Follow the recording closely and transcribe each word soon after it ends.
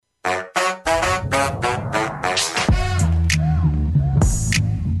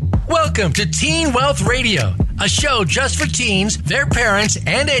Welcome to Teen Wealth Radio, a show just for teens, their parents,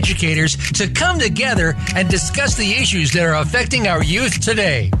 and educators to come together and discuss the issues that are affecting our youth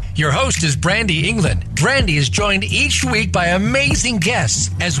today. Your host is Brandy England. Brandy is joined each week by amazing guests,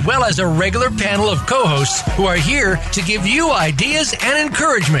 as well as a regular panel of co-hosts who are here to give you ideas and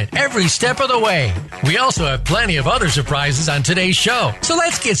encouragement every step of the way. We also have plenty of other surprises on today's show. So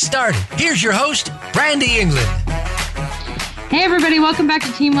let's get started. Here's your host, Brandy England. Hey everybody, welcome back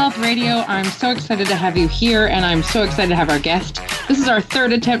to Teen Wealth Radio. I'm so excited to have you here, and I'm so excited to have our guest. This is our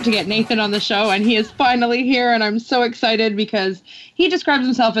third attempt to get Nathan on the show, and he is finally here, and I'm so excited because he describes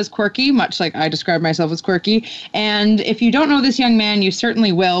himself as quirky, much like I describe myself as quirky. And if you don't know this young man, you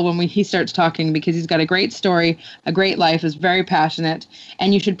certainly will when he starts talking, because he's got a great story, a great life, is very passionate,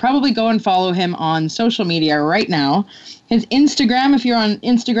 and you should probably go and follow him on social media right now. His Instagram, if you're on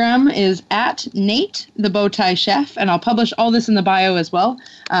Instagram, is at Nate the Bowtie Chef, and I'll publish all this in the bio as well.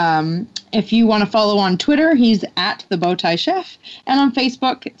 If you want to follow on Twitter, he's at the Bowtie Chef, and on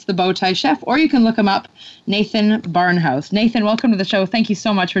Facebook, it's the Bowtie Chef, or you can look him up, Nathan Barnhouse. Nathan, welcome to the show. Thank you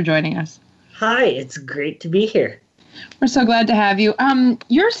so much for joining us. Hi, it's great to be here. We're so glad to have you.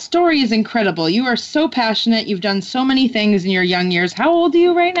 Your story is incredible. You are so passionate. You've done so many things in your young years. How old are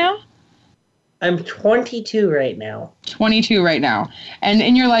you right now? I'm 22 right now. 22 right now. And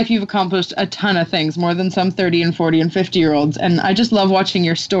in your life, you've accomplished a ton of things, more than some 30 and 40 and 50-year-olds. And I just love watching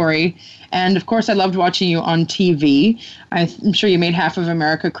your story. And, of course, I loved watching you on TV. I'm sure you made half of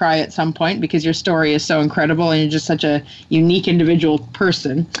America cry at some point because your story is so incredible and you're just such a unique individual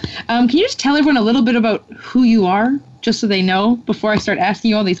person. Can you just tell everyone a little bit about who you are, just so they know, before I start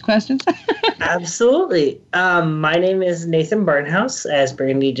asking you all these questions? Absolutely. My name is Nathan Barnhouse, as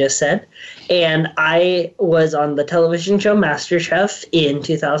Brandy just said, and I was on the television show MasterChef in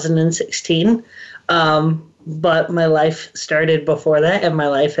 2016. But my life started before that, and my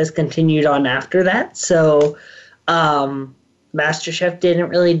life has continued on after that. So MasterChef didn't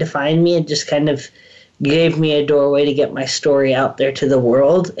really define me. It just kind of gave me a doorway to get my story out there to the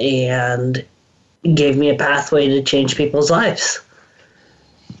world and gave me a pathway to change people's lives.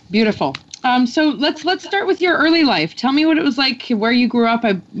 Beautiful. So let's start with your early life. Tell me what it was like, where you grew up.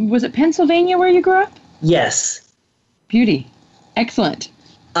 Was it Pennsylvania where you grew up? Yes. Beauty. Excellent.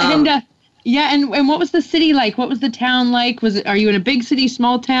 And what was the city like? What was the town like? Are you in a big city,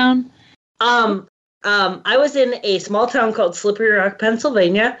 small town? I was in a small town called Slippery Rock,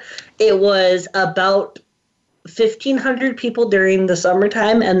 Pennsylvania. It was about 1,500 people during the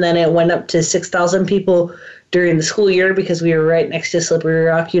summertime, and then it went up to 6,000 people during the school year because we were right next to Slippery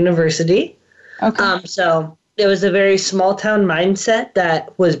Rock University. Okay. So it was a very small town mindset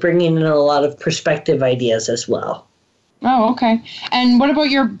that was bringing in a lot of perspective ideas as well. Oh, okay. And what about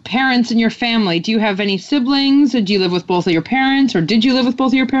your parents and your family? Do you have any siblings? Do you live with both of your parents, or did you live with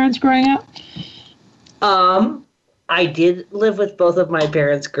both of your parents growing up? I did live with both of my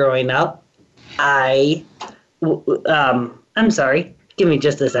parents growing up. I'm sorry. Give me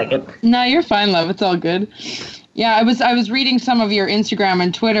just a second. No, you're fine, love. It's all good. Yeah, I was reading some of your Instagram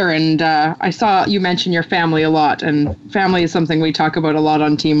and Twitter, and I saw you mention your family a lot. And family is something we talk about a lot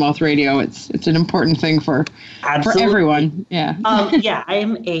on Teen Wealth Radio. It's an important thing for everyone. Yeah. Yeah, I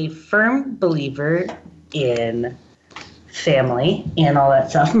am a firm believer in family and all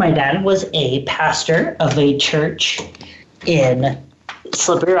that stuff. My dad was a pastor of a church in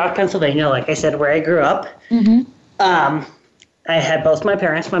Slippery Rock, Pennsylvania, like I said, where I grew up. Mm-hmm. I had both my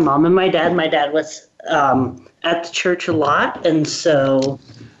parents, my mom and my dad. My dad was at the church a lot, and so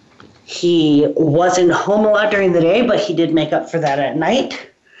he wasn't home a lot during the day, but he did make up for that at night.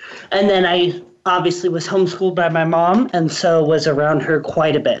 And then I obviously was homeschooled by my mom, and so was around her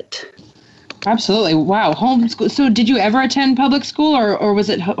quite a bit. Absolutely. Wow. Homeschool. So did you ever attend public school, or was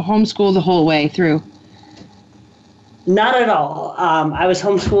it homeschool the whole way through? Not at all. I was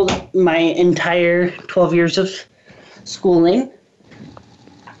homeschooled my entire 12 years of schooling.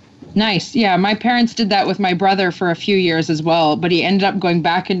 Nice. Yeah, my parents did that with my brother for a few years as well, but he ended up going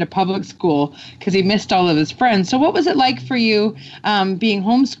back into public school because he missed all of his friends. So what was it like for you being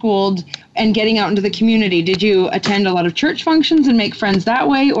homeschooled and getting out into the community? Did you attend a lot of church functions and make friends that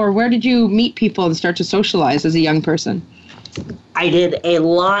way, or where did you meet people and start to socialize as a young person? I did a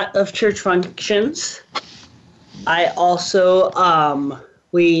lot of church functions. I also,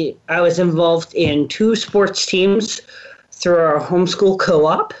 I was involved in 2 sports teams through our homeschool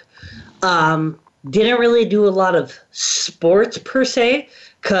co-op. Didn't really do a lot of sports per se,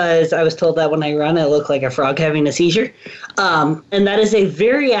 because I was told that when I run, I look like a frog having a seizure. And that is a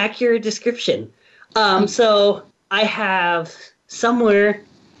very accurate description. So I have somewhere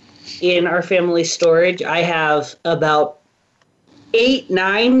in our family storage, I have about 8,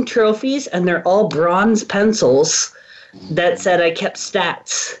 9 trophies, and they're all bronze pencils that said I kept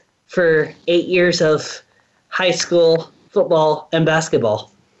stats for 8 years of high school football and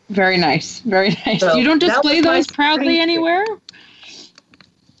basketball. Very nice. Very nice. So you don't display those proudly screensaver. anywhere?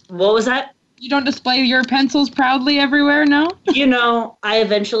 What was that? You don't display your pencils proudly everywhere, no? You know, I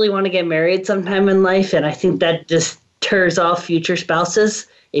eventually want to get married sometime in life, and I think that just tears off future spouses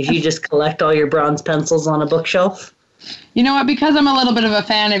if you just collect all your bronze pencils on a bookshelf. You know what? Because I'm a little bit of a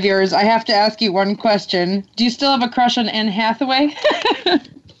fan of yours, I have to ask you one question. Do you still have a crush on Anne Hathaway?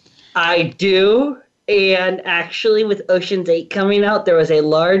 I do. And actually, with Ocean's 8 coming out, there was a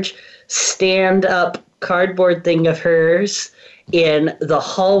large stand-up cardboard thing of hers in the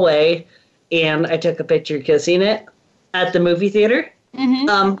hallway, and I took a picture kissing it at the movie theater.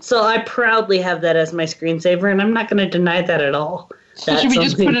 Mm-hmm. So I proudly have that as my screensaver, and I'm not going to deny that at all. So should we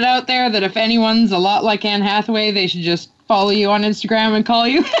just put it out there that if anyone's a lot like Anne Hathaway, they should just follow you on Instagram and call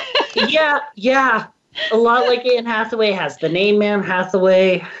you? Yeah. A lot like Anne Hathaway has the name Anne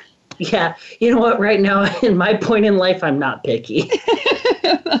Hathaway. Yeah. You know what? Right now, in my point in life, I'm not picky.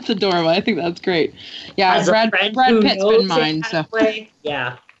 That's adorable. I think that's great. Yeah, As Brad Pitt's been mine. So.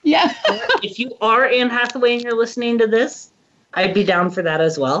 Yeah. Yeah. If you are Anne Hathaway and you're listening to this, I'd be down for that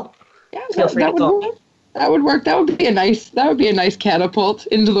as well. Yeah, Feel free to call me. That would work. That would be a nice catapult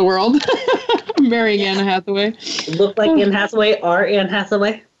into the world. Marrying Anne Hathaway. Look like Anne Hathaway or Anne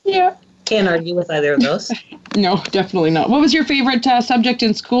Hathaway. Yeah. Can't argue with either of those. No, definitely not. What was your favorite subject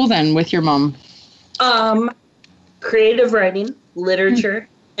in school then with your mom? Creative writing, literature,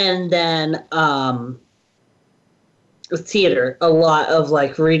 and then theater. A lot of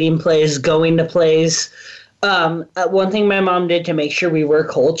like reading plays, going to plays. One thing my mom did to make sure we were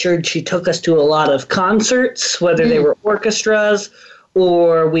cultured, she took us to a lot of concerts, whether they were orchestras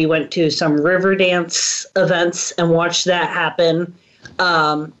or we went to some river dance events and watched that happen.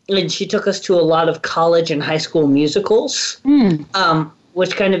 And she took us to a lot of college and high school musicals,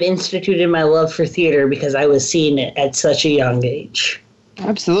 which kind of instituted my love for theater because I was seeing it at such a young age.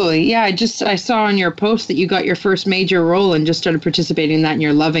 Absolutely. Yeah, I saw on your post that you got your first major role and just started participating in that and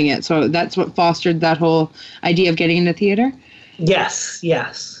you're loving it. So that's what fostered that whole idea of getting into theater? Yes.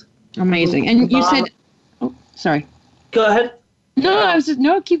 Amazing. And you said, oh, sorry. Go ahead.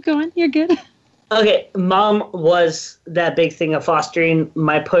 No, keep going. You're good. Okay, Mom was that big thing of fostering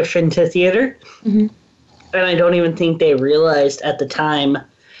my push into theater. Mm-hmm. And I don't even think they realized at the time,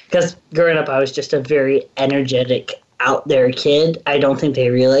 because growing up I was just a very energetic, out there kid. I don't think they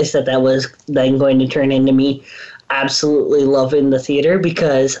realized that was then going to turn into me absolutely loving the theater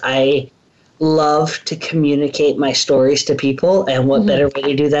because I love to communicate my stories to people, and what better way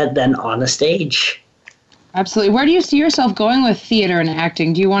to do that than on a stage? Absolutely. Where do you see yourself going with theater and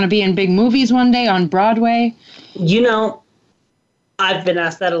acting? Do you want to be in big movies one day on Broadway? You know, I've been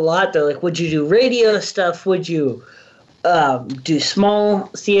asked that a lot. They're like, would you do radio stuff? Would you do small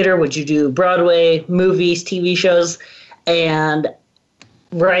theater? Would you do Broadway, movies, TV shows? And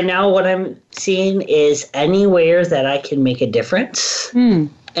right now what I'm seeing is anywhere that I can make a difference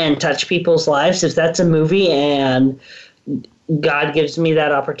and touch people's lives. If that's a movie and God gives me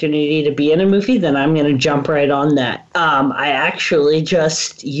that opportunity to be in a movie, then I'm going to jump right on that. I actually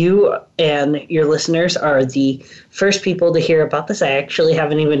you and your listeners are the first people to hear about this. I actually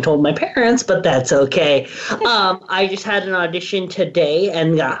haven't even told my parents, but that's okay. I just had an audition today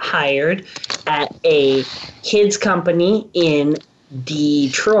and got hired at a kids company in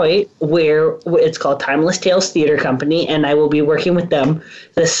Detroit, where it's called Timeless Tales Theater Company, and I will be working with them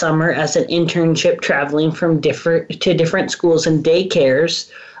this summer as an internship, traveling from different schools and daycares,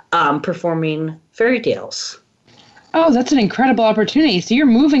 performing fairy tales. Oh, that's an incredible opportunity. So you're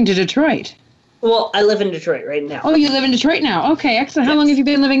moving to Detroit. Well, I live in Detroit right now. Oh, you live in Detroit now. Okay, excellent. How long have you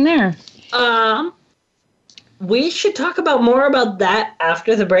been living there? We should talk more about that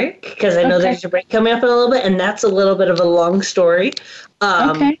after the break, because I know there's a break coming up in a little bit, and that's a little bit of a long story.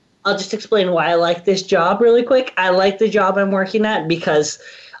 Okay. I'll just explain why I like this job really quick. I like the job I'm working at because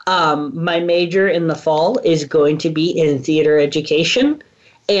my major in the fall is going to be in theater education.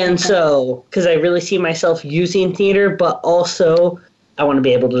 And so, because I really see myself using theater, but also I want to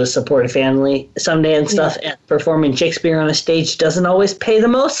be able to support a family someday and stuff. And performing Shakespeare on a stage doesn't always pay the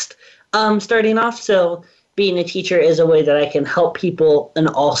most starting off. So being a teacher is a way that I can help people and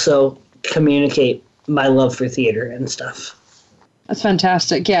also communicate my love for theater and stuff. That's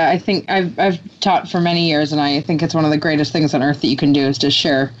fantastic. Yeah, I think I've taught for many years, and I think it's one of the greatest things on earth that you can do is to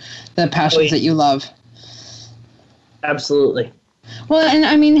share the passions that you love. Absolutely. Well, and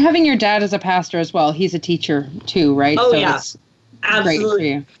I mean, having your dad as a pastor as well, he's a teacher too, right? Oh, so yeah.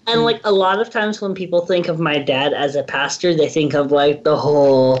 Absolutely. And like a lot of times when people think of my dad as a pastor, they think of like the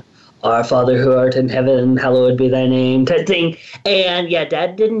whole "Our Father who art in heaven, hallowed be thy name" type thing. And yeah,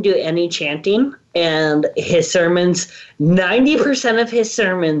 Dad didn't do any chanting, and his sermons, 90% of his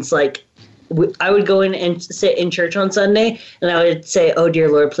sermons, like I would go in and sit in church on Sunday, and I would say, "Oh dear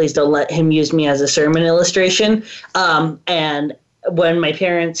Lord, please don't let him use me as a sermon illustration." And when my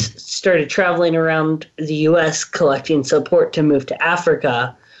parents started traveling around the U.S. collecting support to move to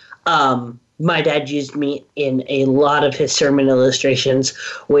Africa, my dad used me in a lot of his sermon illustrations,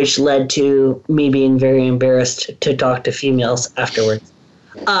 which led to me being very embarrassed to talk to females afterwards.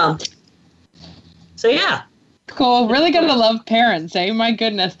 So yeah. Cool. Really gotta love parents, eh? My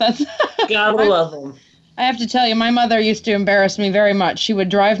goodness, that's gotta love them. I have to tell you, my mother used to embarrass me very much. She would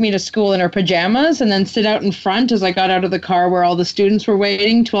drive me to school in her pajamas and then sit out in front as I got out of the car where all the students were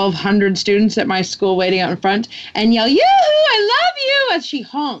waiting, 1,200 students at my school waiting out in front, and yell, "Yoo-hoo, I love you," as she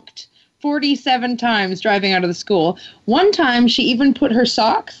honked 47 times driving out of the school. One time, she even put her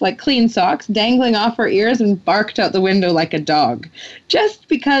socks, like clean socks, dangling off her ears and barked out the window like a dog, just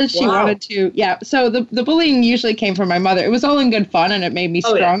because she wanted to. Yeah, so the bullying usually came from my mother. It was all in good fun, and it made me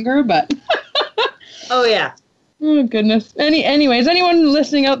stronger, but... Oh, yeah. Oh, goodness. Anyways, anyone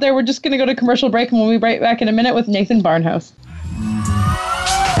listening out there, we're just going to go to commercial break, and we'll be right back in a minute with Nathan Barnhouse.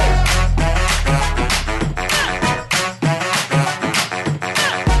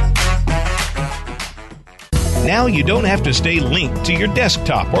 Now you don't have to stay linked to your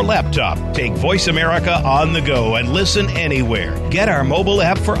desktop or laptop. Take Voice America on the go and listen anywhere. Get our mobile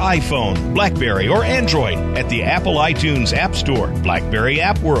app for iPhone, BlackBerry, or Android at the Apple iTunes App Store, BlackBerry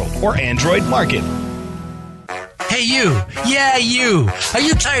App World, or Android Market. Hey, you. Yeah, you. Are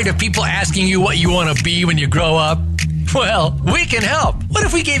you tired of people asking you what you want to be when you grow up? Well, we can help. What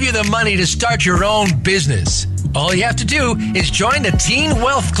if we gave you the money to start your own business? All you have to do is join the Teen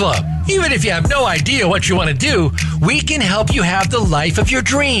Wealth Club. Even if you have no idea what you want to do, we can help you have the life of your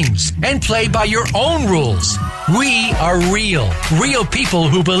dreams and play by your own rules. We are real people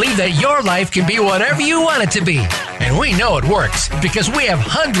who believe that your life can be whatever you want it to be. And we know it works because we have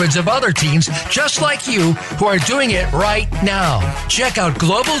hundreds of other teens just like you who are doing it right now. Check out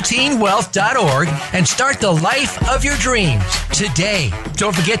globalteenwealth.org and start the life of your dreams today.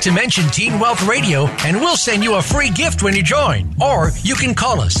 Don't forget to mention Teen Wealth Radio and we'll send you a free gift when you join. Or you can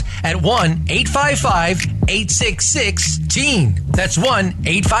call us at 1-855-866-TEEN. That's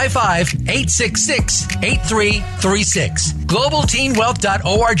 1-855-866-8336.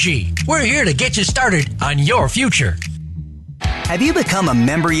 globalteenwealth.org. We're here to get you started on your future. Have you become a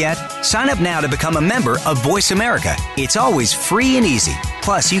member yet? Sign up now to become a member of Voice America. It's always free and easy.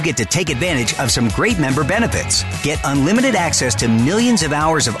 Plus, you get to take advantage of some great member benefits. Get unlimited access to millions of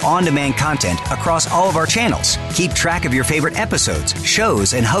hours of on-demand content across all of our channels. Keep track of your favorite episodes,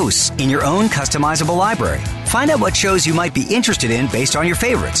 shows, and hosts in your own customizable library. Find out what shows you might be interested in based on your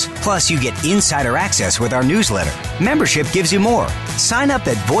favorites. Plus, you get insider access with our newsletter. Membership gives you more. Sign up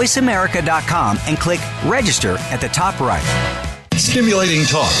at voiceamerica.com and click register at the top right. Stimulating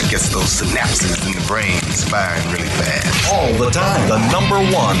talk gets those synapses in the brain firing really fast. All the time. The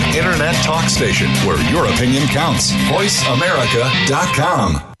 #1 internet talk station where your opinion counts.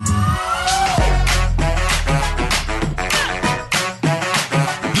 VoiceAmerica.com.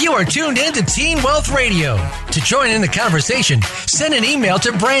 You are tuned in to Teen Wealth Radio. To join in the conversation, send an email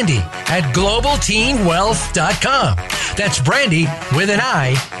to Brandy at globalteenwealth.com. That's Brandy with an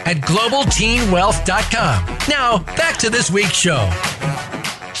I at globalteenwealth.com. Now, back to this week's show.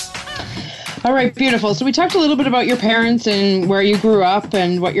 All right, beautiful. So we talked a little bit about your parents and where you grew up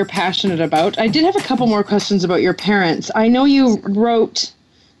and what you're passionate about. I did have a couple more questions about your parents. I know you wrote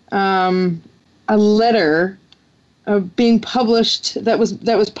a letter being published that was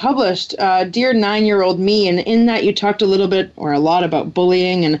published, Dear 9-Year-Old Me, and in that you talked a little bit or a lot about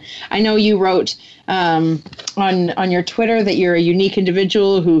bullying. And I know you wrote on your Twitter that you're a unique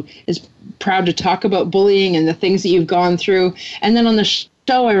individual who is proud to talk about bullying and the things that you've gone through. And then on the show,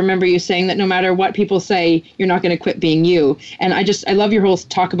 I remember you saying that no matter what people say, you're not going to quit being you. And I love your whole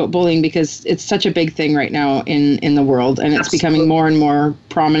talk about bullying because it's such a big thing right now in the world, and it's becoming more and more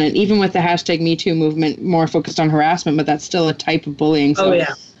prominent, even with the #MeToo movement, more focused on harassment, but that's still a type of bullying. So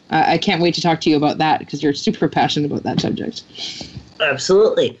I can't wait to talk to you about that because you're super passionate about that subject.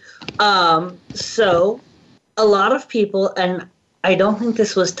 Absolutely. So a lot of people, and I don't think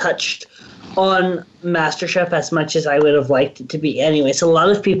this was touched on MasterChef as much as I would have liked it to be anyway. So a lot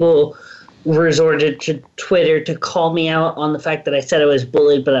of people resorted to Twitter to call me out on the fact that I said I was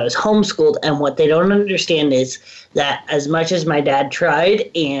bullied, but I was homeschooled. And what they don't understand is that as much as my dad tried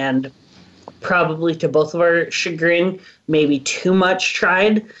and probably to both of our chagrin, maybe too much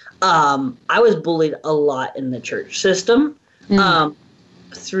tried. I was bullied a lot in the church system.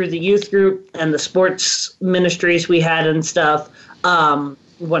 Through the youth group and the sports ministries we had and stuff.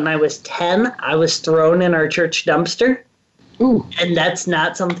 When I was 10, I was thrown in our church dumpster. Ooh. And that's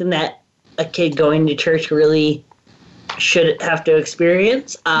not something that a kid going to church really should have to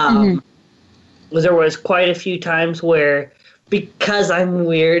experience. There was quite a few times where, because I'm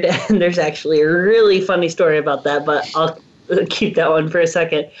weird, and there's actually a really funny story about that, but I'll keep that one for a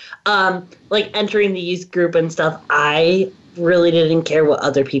second. Like entering the youth group and stuff, I really didn't care what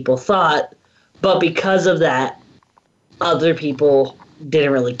other people thought, but because of that, other people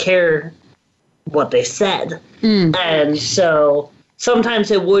didn't really care what they said. And so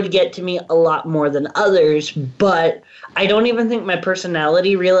sometimes it would get to me a lot more than others, but I don't even think my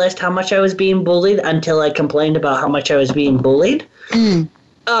personality realized how much I was being bullied until I complained about how much I was being bullied.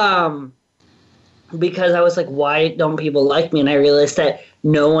 Because I was like, why don't people like me? And I realized that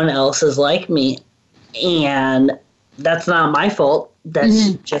no one else is like me. And that's not my fault.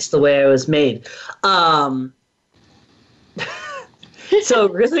 That's just the way I was made. So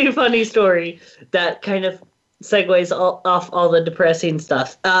really funny story that kind of segues off all the depressing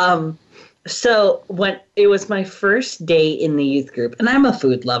stuff. So when it was my first day in the youth group, and I'm a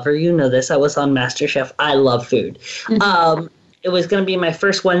food lover, you know this, I was on MasterChef. I love food. It was going to be my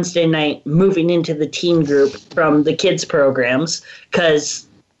first Wednesday night moving into the teen group from the kids programs, because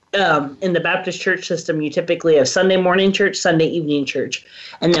in the Baptist church system, you typically have Sunday morning church, Sunday evening church,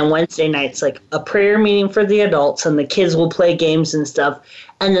 and then Wednesday night's like a prayer meeting for the adults, and the kids will play games and stuff,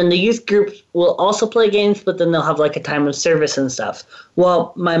 and then the youth group will also play games, but then they'll have like a time of service and stuff.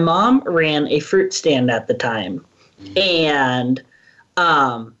 Well, my mom ran a fruit stand at the time, and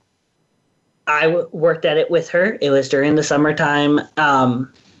I worked at it with her. It was during the summertime.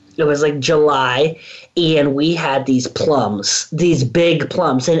 It was like July, and we had these plums, these big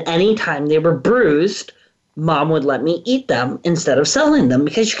plums, and anytime they were bruised, Mom would let me eat them instead of selling them,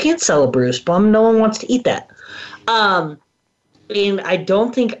 because you can't sell a bruised plum. No one wants to eat that. And I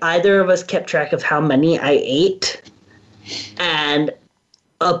don't think either of us kept track of how many I ate. And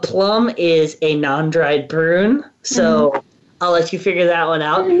a plum is a non-dried prune, so I'll let you figure that one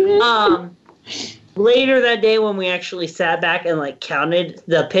out. Later that day, when we actually sat back and like counted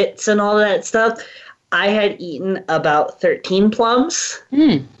the pits and all that stuff, I had eaten about 13 plums.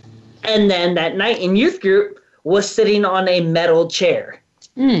 And then that night in youth group was sitting on a metal chair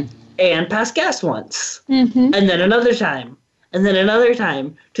and passed gas once. And then another time. And then another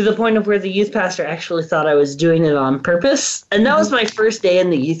time, to the point of where the youth pastor actually thought I was doing it on purpose. And that was my first day in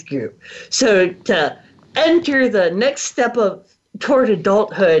the youth group. So to enter the next step toward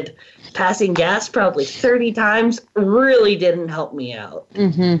adulthood, passing gas probably 30 times really didn't help me out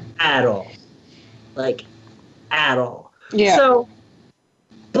at all. Like, at all. Yeah. So,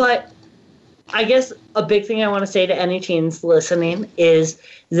 but I guess a big thing I want to say to any teens listening is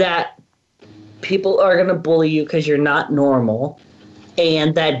that people are going to bully you because you're not normal.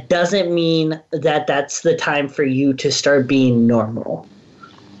 And that doesn't mean that that's the time for you to start being normal.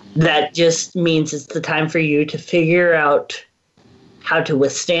 That just means it's the time for you to figure out how to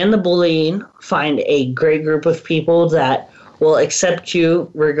withstand the bullying, find a great group of people that will accept you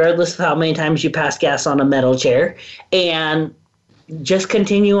regardless of how many times you pass gas on a metal chair, and just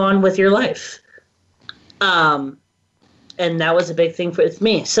continue on with your life. And that was a big thing with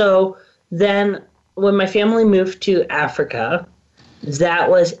me. So then when my family moved to Africa, that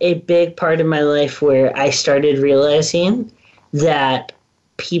was a big part of my life where I started realizing that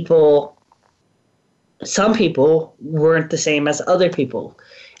some people weren't the same as other people.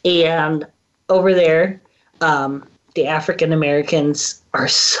 And over there, the African Americans are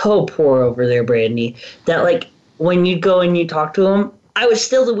so poor over there, Brandy, that like when you go and you talk to them, I was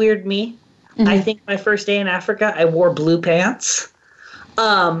still the weird me. I think my first day in Africa, I wore blue pants.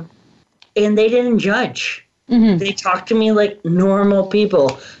 And they didn't judge. They talked to me like normal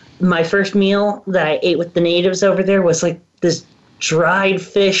people. My first meal that I ate with the natives over there was like this dried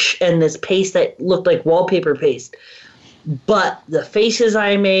fish and this paste that looked like wallpaper paste. But the faces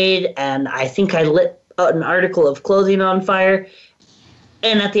I made, and I think I lit an article of clothing on fire.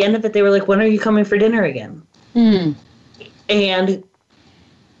 And at the end of it, they were like, when are you coming for dinner again? And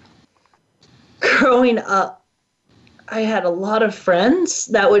growing up, I had a lot of friends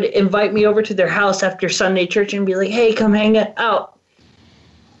that would invite me over to their house after Sunday church and be like, hey, come hang out.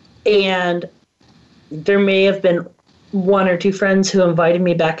 And there may have been one or two friends who invited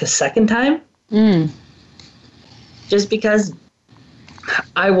me back a second time. Just because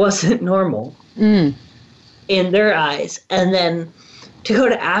I wasn't normal in their eyes. And then to go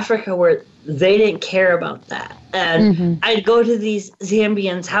to Africa where they didn't care about that. And I'd go to these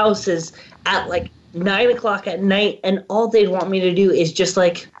Zambians' houses at like 9 o'clock at night, and all they'd want me to do is just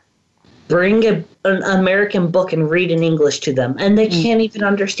like bring an American book and read in English to them. And they can't even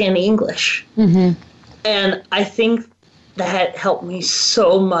understand English. And I think that helped me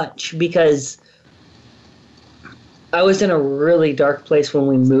so much because I was in a really dark place when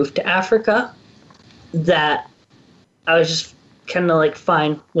we moved to Africa that I was just kind of like,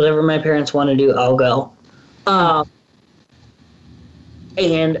 fine, whatever my parents want to do, I'll go. And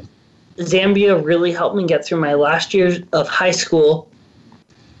Zambia really helped me get through my last years of high school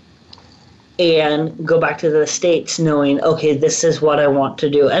and go back to the States knowing, okay, this is what I want to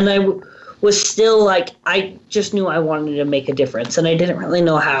do. And I was still like, I just knew I wanted to make a difference, and I didn't really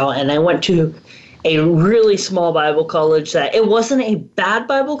know how. And I went to a really small Bible college that it wasn't a bad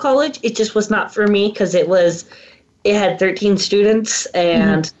Bible college. It just was not for me because it had 13 students,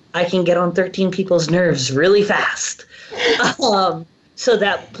 and I can get on 13 people's nerves really fast. So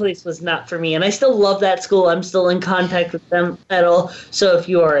that place was not for me. And I still love that school. I'm still in contact with them at all. So if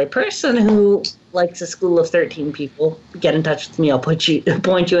you are a person who likes a school of 13 people, get in touch with me. I'll point you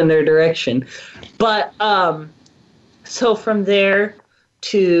in their direction. But so from there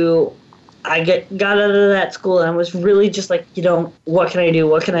I got out of that school, and I was really just like, what can I do?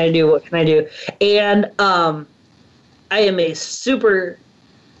 What can I do? What can I do? And I am a super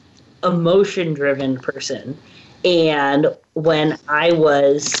emotion-driven person. And when I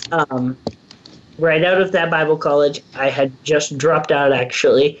was right out of that Bible college, I had just dropped out,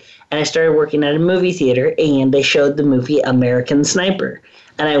 actually, and I started working at a movie theater, and they showed the movie American Sniper.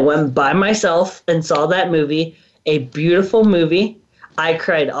 And I went by myself and saw that movie, a beautiful movie. I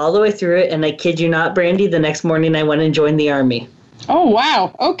cried all the way through it, and I kid you not, Brandy, the next morning I went and joined the Army. Oh,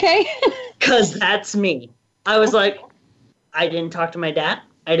 wow. Okay. Because that's me. I was like, I didn't talk to my dad.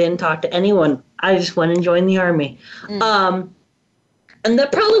 I didn't talk to anyone. I just went and joined the Army. And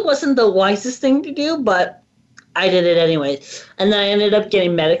that probably wasn't the wisest thing to do, but I did it anyway. And then I ended up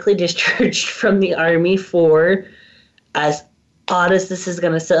getting medically discharged from the Army for, as odd as this is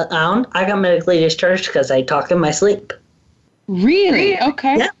going to sound, I got medically discharged because I talk in my sleep. Really?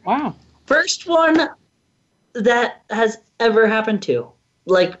 Okay. Yeah. Wow. First one that has ever happened to,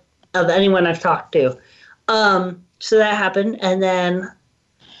 like, of anyone I've talked to. So that happened, and then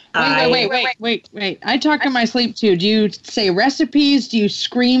Wait. I talk in my sleep too. Do you say recipes? Do you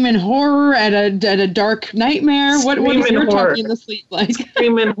scream in horror at a dark nightmare? What is your talking in the sleep like?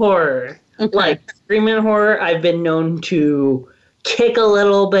 Scream in horror. Okay. Like, scream in horror. I've been known to kick a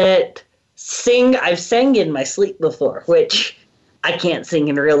little bit, sing. I've sang in my sleep before, which I can't sing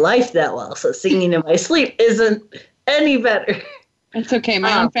in real life that well, so singing in my sleep isn't any better. It's okay.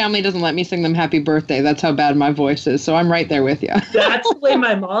 My own family doesn't let me sing them happy birthday. That's how bad my voice is. So I'm right there with you. That's the way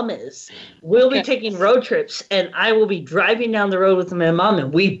my mom is. We'll be taking road trips, and I will be driving down the road with my mom,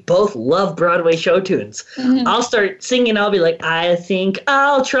 and we both love Broadway show tunes. I'll start singing. I'll be like, I think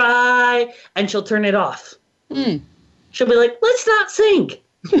I'll try. And she'll turn it off. She'll be like, let's not sing.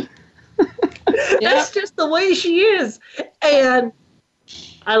 That's just the way she is. And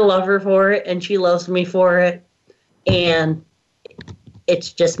I love her for it, and she loves me for it. And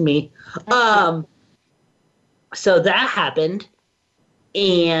it's just me. So that happened.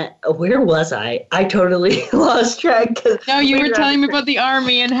 And where was I? I totally lost track. No, you were telling me about the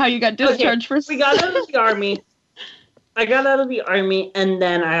Army and how you got discharged first. We got out of the Army. I got out of the Army, and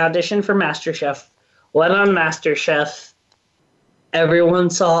then I auditioned for MasterChef. Went on MasterChef. Everyone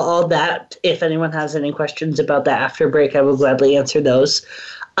saw all that. If anyone has any questions about that after break, I will gladly answer those.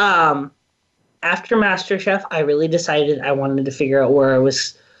 After MasterChef, I really decided I wanted to figure out where I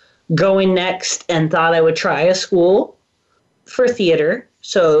was going next and thought I would try a school for theater.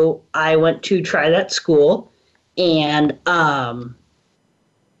 So I went to try that school, and at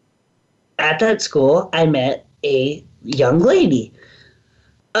that school, I met a young lady.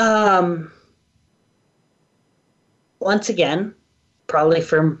 Once again, probably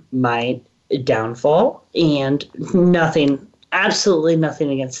from my downfall, and absolutely nothing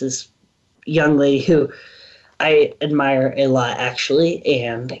against this young lady who I admire a lot, actually,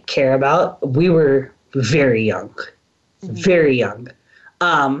 and care about. We were very young.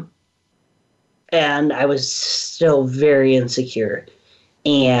 And I was still very insecure.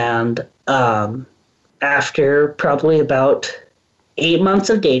 And after probably about 8 months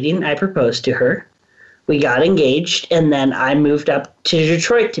of dating, I proposed to her. We got engaged, and then I moved up to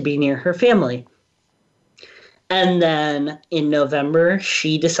Detroit to be near her family. And then in November,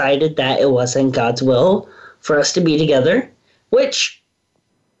 she decided that it wasn't God's will for us to be together, which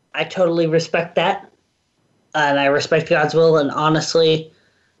I totally respect that. and I respect God's will. And honestly,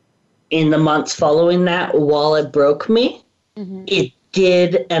 in the months following that, while it broke me, it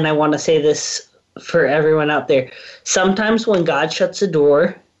did. And I want to say this for everyone out there. Sometimes when God shuts a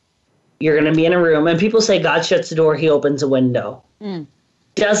door, you're going to be in a room, and people say God shuts the door, he opens a window.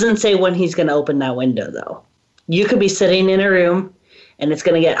 Doesn't say when he's going to open that window, though. You could be sitting in a room, and it's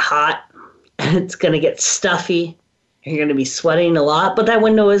going to get hot, and it's going to get stuffy, and you're going to be sweating a lot, but that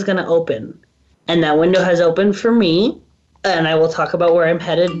window is going to open. And that window has opened for me, and I will talk about where I'm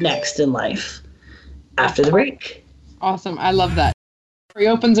headed next in life after the break. Awesome. I love that. He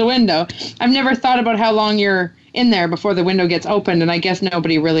opens a window. I've never thought about how long you're in there before the window gets opened, and I guess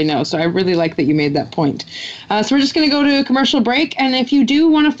nobody really knows. So I really like that you made that point. So we're just going to go to a commercial break, and if you do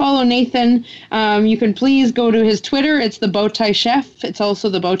want to follow Nathan, you can please go to his Twitter. It's the Bowtie Chef. It's also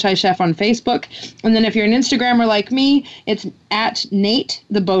the Bowtie Chef on Facebook. And then if you're an Instagrammer like me, it's at Nate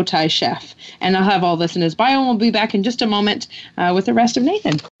the Bowtie Chef. And I'll have all this in his bio, and we'll be back in just a moment with the rest of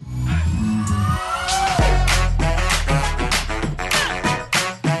Nathan.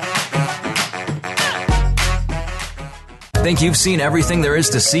 Think you've seen everything there is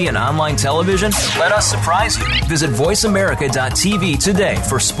to see in online television? Let us surprise you. Visit voiceamerica.tv today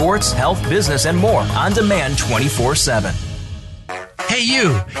for sports, health, business, and more on demand 24/7. Hey,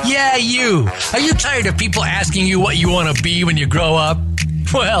 you. Yeah, you. Are you tired of people asking you what you want to be when you grow up?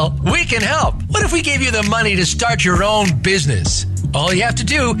 Well, we can help. What if we gave you the money to start your own business? All you have to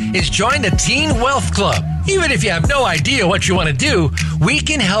do is join the Teen Wealth Club. Even if you have no idea what you want to do, we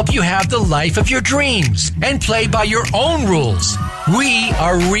can help you have the life of your dreams and play by your own rules. We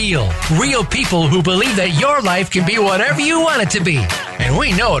are real people who believe that your life can be whatever you want it to be. And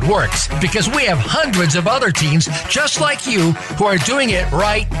we know it works because we have hundreds of other teens just like you who are doing it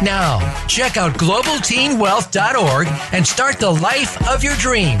right now. Check out globalteenwealth.org and start the life of your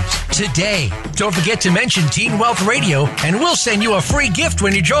dreams today. Don't forget to mention Teen Wealth Radio and we'll send you a free gift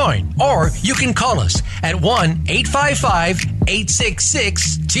when you join. Or you can call us at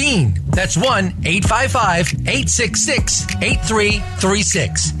 1-855-866-TEEN. That's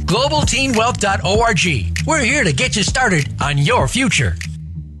 1-855-866-8336. globalteenwealth.org. We're here to get you started on your future.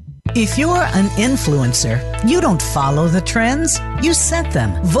 If you're an influencer, you don't follow the trends, you set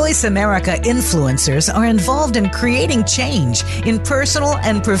them. Voice America influencers are involved in creating change in personal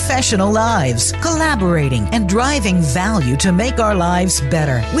and professional lives, collaborating and driving value to make our lives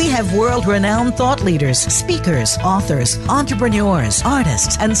better. We have world-renowned thought leaders, speakers, authors, entrepreneurs,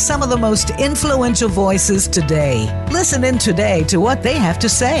 artists, and some of the most influential voices today. Listen in today to what they have to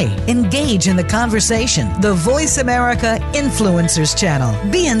say. Engage in the conversation. The Voice America Influencers Channel.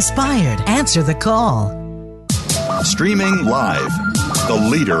 Be inspired. Answer the call. Streaming live. The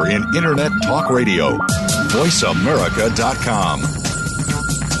leader in Internet talk radio. VoiceAmerica.com.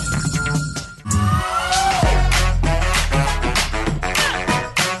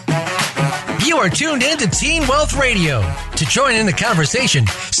 You are tuned in to Teen Wealth Radio. To join in the conversation,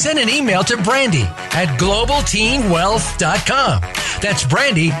 send an email to Brandy at globalteenwealth.com. That's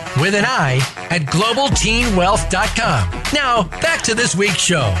Brandy with an I at globalteenwealth.com. Now, back to this week's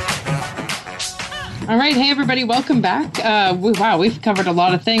show. All right. Hey, everybody. Welcome back. We've covered a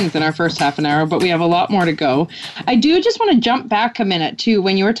lot of things in our first half an hour, but we have a lot more to go. I do just want to jump back a minute to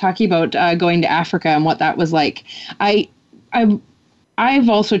when you were talking about going to Africa and what that was like. I've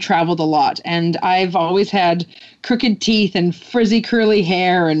also traveled a lot, and I've always had crooked teeth and frizzy curly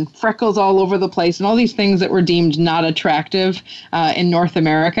hair and freckles all over the place and all these things that were deemed not attractive in North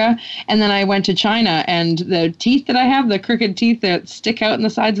America. And then I went to China, and the teeth that I have, the crooked teeth that stick out in the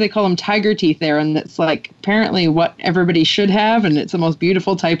sides, they call them tiger teeth there. And it's like apparently what everybody should have, and it's the most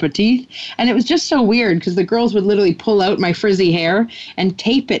beautiful type of teeth. And it was just so weird because the girls would literally pull out my frizzy hair and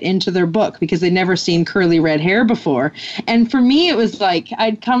tape it into their book because they'd never seen curly red hair before. And for me, it was like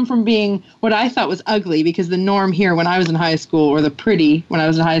I'd come from being what I thought was ugly, because the norm here when I was in high school, or the pretty when I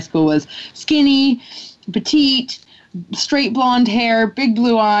was in high school, was skinny, petite, straight blonde hair, big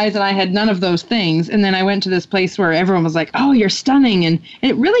blue eyes, and I had none of those things. And then I went to this place where everyone was like, oh, you're stunning. And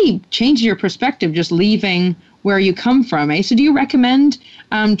it really changed your perspective just leaving where you come from. So do you recommend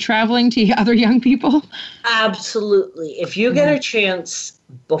traveling to other young people? Absolutely. If you get a chance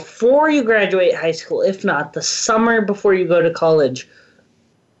before you graduate high school, if not the summer before you go to college,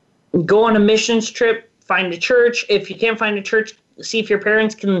 go on a missions trip, find a church. If you can't find a church, see if your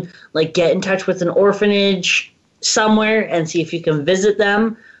parents can get in touch with an orphanage somewhere and see if you can visit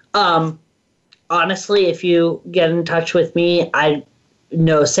them. Honestly, if you get in touch with me, I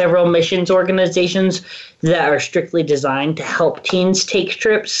know several missions organizations that are strictly designed to help teens take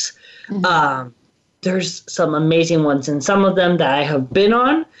trips. Mm-hmm. There's some amazing ones, and some of them that I have been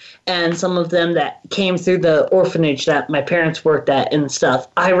on, and some of them that came through the orphanage that my parents worked at and stuff.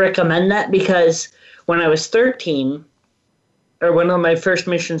 I recommend that because when I was 13, or went on my first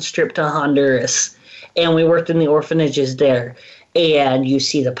mission trip to Honduras, and we worked in the orphanages there, and you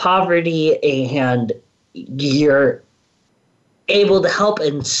see the poverty, and you're able to help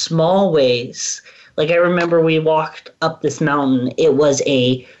in small ways. Like, I remember we walked up this mountain. It was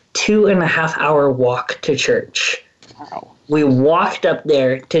a 2.5-hour walk to church. Wow. We walked up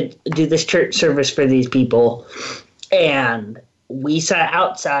there to do this church service for these people, and we sat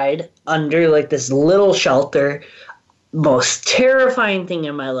outside under like this little shelter, most terrifying thing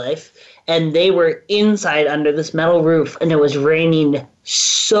in my life, and they were inside under this metal roof, and it was raining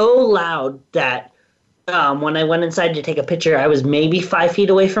so loud that when I went inside to take a picture, I was maybe 5 feet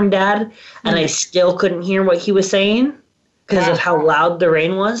away from Dad, and I still couldn't hear what he was saying because of how loud the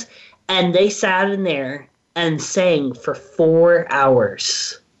rain was. And they sat in there and sang for 4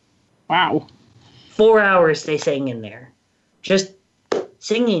 hours. Wow. 4 hours they sang in there. Just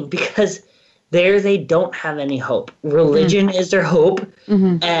singing, because there they don't have any hope. Religion is their hope,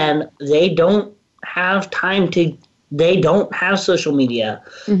 and they don't have time to, they don't have social media.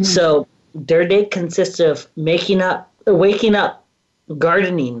 So their day consists of waking up,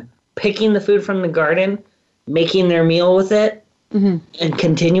 gardening, picking the food from the garden, making their meal with it, and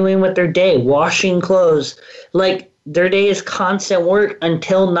continuing with their day, washing clothes. Like, their day is constant work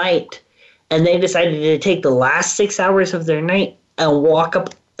until night. And they decided to take the last 6 hours of their night and walk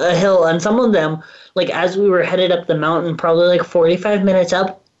up a hill. And some of them, like, as we were headed up the mountain, probably like 45 minutes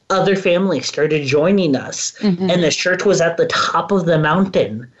up, other families started joining us. And the church was at the top of the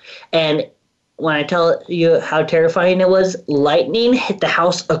mountain. And when I tell you how terrifying it was, lightning hit the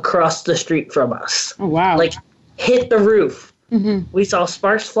house across the street from us. Oh, wow. Like, hit the roof. We saw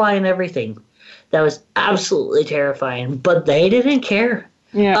sparks fly and everything. That was absolutely terrifying. But they didn't care.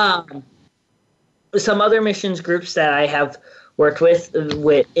 Yeah. Some other missions groups that I have worked with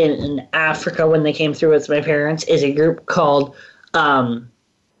in Africa when they came through with my parents is a group called, now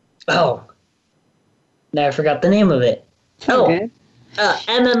I forgot the name of it.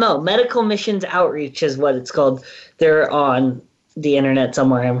 MMO, Medical Missions Outreach is what it's called. They're on the internet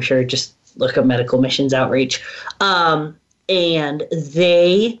somewhere, I'm sure. Just look up Medical Missions Outreach. And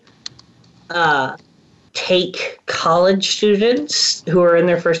they take college students who are in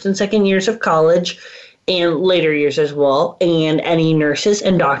their first and second years of college and later years as well, and any nurses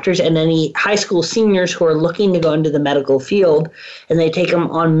and doctors and any high school seniors who are looking to go into the medical field, and they take them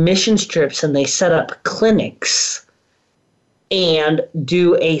on missions trips, and they set up clinics and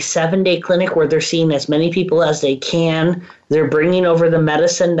do a 7-day clinic where they're seeing as many people as they can. They're bringing over the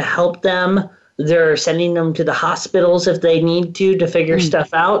medicine to help them. They're sending them to the hospitals if they need to figure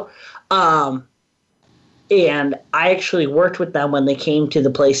stuff out. And I actually worked with them when they came to the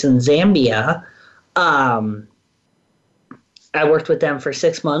place in Zambia. I worked with them for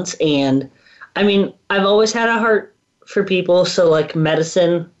 6 months, and I mean, I've always had a heart for people, so like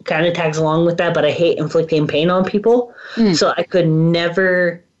medicine kind of tags along with that, but I hate inflicting pain on people. So I could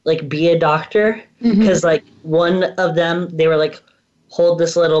never like be a doctor, because like one of them, they were like, hold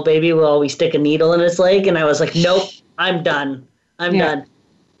this little baby while we stick a needle in his leg, and I was like, nope, I'm done. I'm done.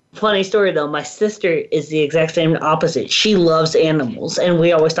 Funny story though, my sister is the exact same opposite. She loves animals, and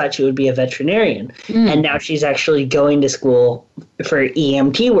we always thought she would be a veterinarian. And now she's actually going to school for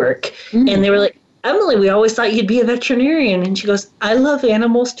EMT work. And they were like, Emily, we always thought you'd be a veterinarian. And she goes, I love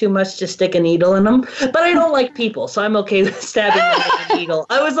animals too much to stick a needle in them, but I don't like people, so I'm okay with stabbing them with a needle.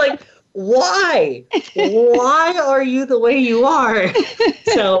 I was like, why? Why are you the way you are?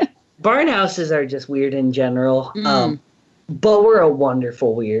 So barn houses are just weird in general. But we're a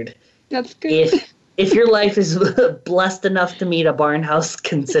wonderful weird. That's good. If your life is blessed enough to meet a barn house,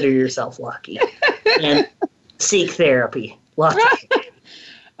 consider yourself lucky. And seek therapy. Lots of therapy.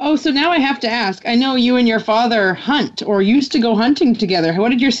 Oh, so now I have to ask. I know you and your father hunt or used to go hunting together. What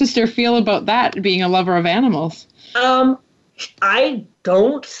did your sister feel about that, being a lover of animals? I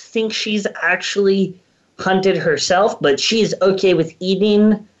don't think she's actually hunted herself, but she's okay with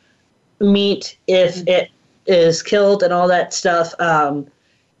eating meat if it is killed and all that stuff,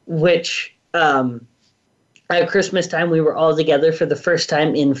 which at Christmas time we were all together for the first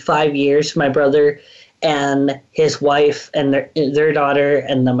time in 5 years. My brother and his wife and their daughter,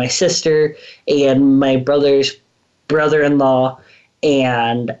 and then my sister and my brother's brother-in-law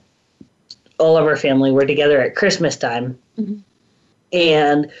and all of our family were together at Christmas time.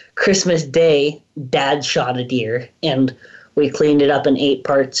 And Christmas Day, Dad shot a deer, and we cleaned it up and ate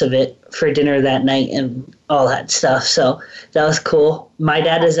parts of it for dinner that night and all that stuff. So that was cool. My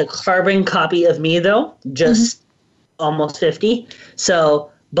dad is a carbon copy of me, though, just almost 50.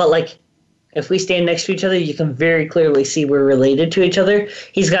 So but like if we stand next to each other, you can very clearly see we're related to each other.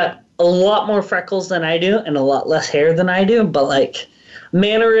 He's got a lot more freckles than I do and a lot less hair than I do, but like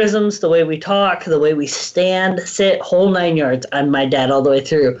mannerisms, the way we talk, the way we stand, sit, whole 9 yards, I'm my dad all the way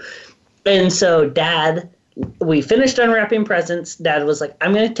through. And so Dad, we finished unwrapping presents. Dad was like,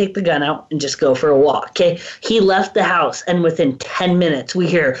 I'm going to take the gun out and just go for a walk. Okay. He left the house, and within 10 minutes, we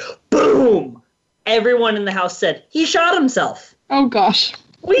hear boom. Everyone in the house said, he shot himself. Oh, gosh.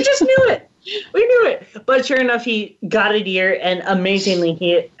 We just knew it. We knew it. But sure enough, he got a deer, and amazingly,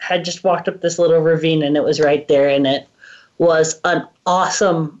 he had just walked up this little ravine, and it was right there, and it was an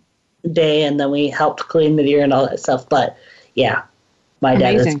awesome day, and then we helped clean the deer and all that stuff. But, yeah, my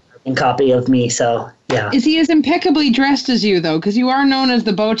dad is a copy of me, so, yeah. Is he as impeccably dressed as you, though? Because you are known as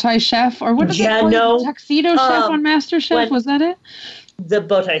the bow tie chef, or what is it called? The tuxedo chef on MasterChef, was that it? The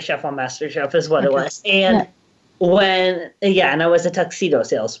bow tie chef on MasterChef is what it was. And and I was a tuxedo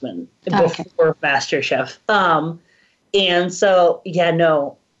salesman before MasterChef. And so,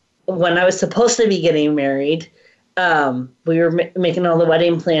 when I was supposed to be getting married, we were making all the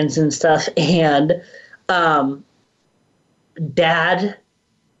wedding plans and stuff, and Dad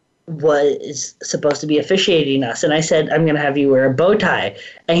was supposed to be officiating us, and I said, I'm going to have you wear a bow tie.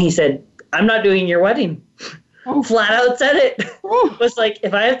 And he said, I'm not doing your wedding. Oh. Flat out said it. Was like,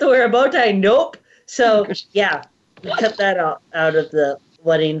 if I have to wear a bow tie, nope. So, we cut that out of the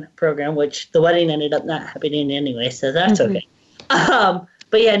wedding program, which the wedding ended up not happening anyway, so that's okay.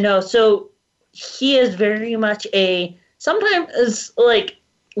 But so he is very much sometimes, like,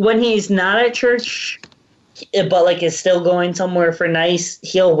 when he's not at church, but, like, is still going somewhere for nice,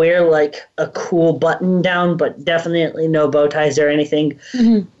 he'll wear, like, a cool button down, but definitely no bow ties or anything.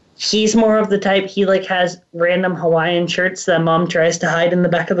 Mm-hmm. He's more of the type, he, like, has random Hawaiian shirts that Mom tries to hide in the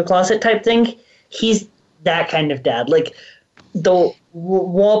back of the closet type thing. He's that kind of dad. Like, the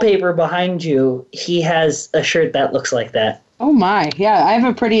wallpaper behind you, he has a shirt that looks like that. Oh, my. Yeah, I have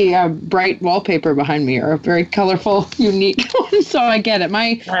a pretty bright wallpaper behind me, or a very colorful, unique one, so I get it.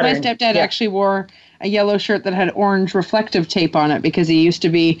 My stepdad actually wore a yellow shirt that had orange reflective tape on it because he used to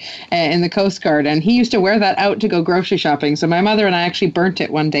be in the Coast Guard, and he used to wear that out to go grocery shopping. So my mother and I actually burnt it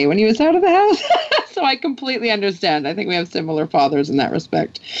one day when he was out of the house. So I completely understand. I think we have similar fathers in that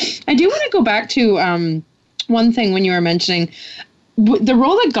respect. I do want to go back to one thing when you were mentioning the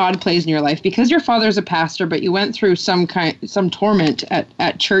role that God plays in your life, because your father's a pastor, but you went through some torment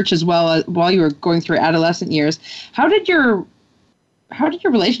at church as well while you were going through adolescent years. How did your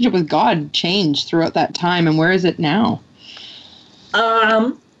relationship with God change throughout that time, and where is it now?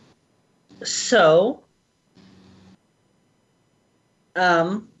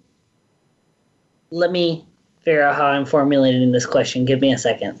 Let me figure out how I'm formulating this question. Give me a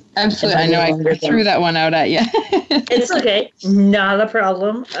second. Absolutely. I know I threw that one out at you. It's okay. Not a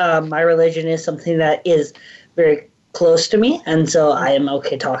problem. My religion is something that is very close to me, and so I am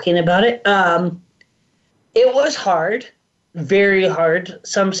okay talking about it. It was hard. Very hard.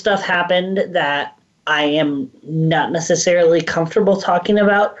 Some stuff happened that I am not necessarily comfortable talking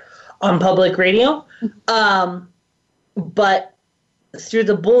about on public radio. But through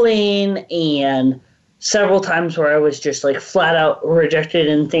the bullying and several times where I was just like flat out rejected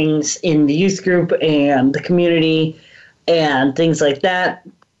in things in the youth group and the community and things like that.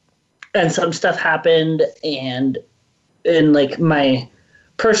 And some stuff happened and in like my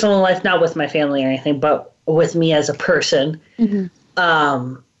personal life, not with my family or anything, but with me as a person.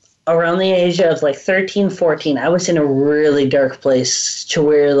 Mm-hmm. Around the age of like 13, 14, I was in a really dark place to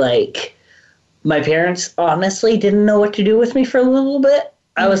where like my parents honestly didn't know what to do with me for a little bit.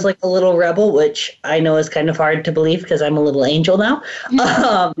 Mm-hmm. I was like a little rebel, which I know is kind of hard to believe because I'm a little angel now.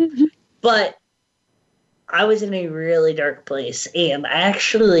 But I was in a really dark place, and I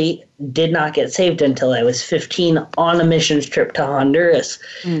actually did not get saved until I was 15 on a missions trip to Honduras.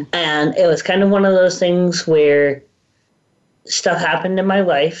 And it was kind of one of those things where stuff happened in my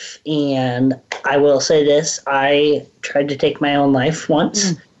life, and I will say this, I tried to take my own life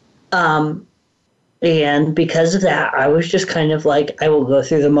once. And because of that, I was just kind of like, I will go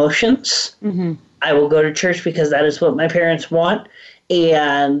through the motions. Mm-hmm. I will go to church because that is what my parents want.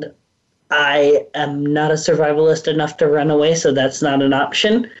 And I am not a survivalist enough to run away, so that's not an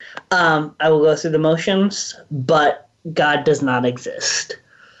option. I will go through the motions, but God does not exist.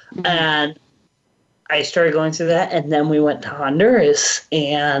 Mm-hmm. And I started going through that, and then we went to Honduras,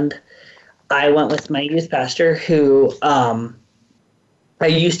 and I went with my youth pastor, who I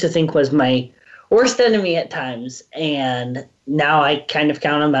used to think was my worst enemy at times, and now I kind of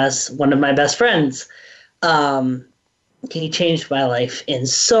count him as one of my best friends. He changed my life in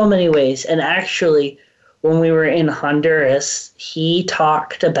so many ways. And actually, when we were in Honduras, he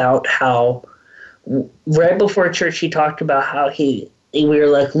talked about how, right before church, he talked about how we were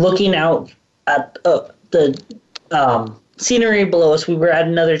like looking out at the scenery below us. We were at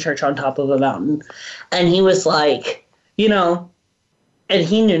another church on top of a mountain. And he was like, and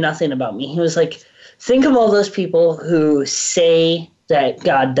he knew nothing about me. He was like, think of all those people who say that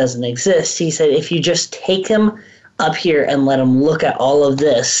God doesn't exist. He said, if you just take them up here and let them look at all of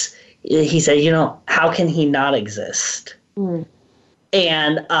this, he said, how can he not exist? Mm.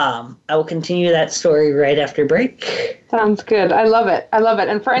 And I will continue that story right after break. Sounds good. I love it.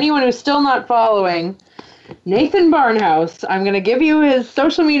 And for anyone who's still not following Nathan Barnhouse, I'm going to give you his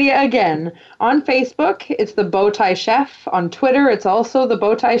social media again. On Facebook, it's The Bowtie Chef. On Twitter, it's also The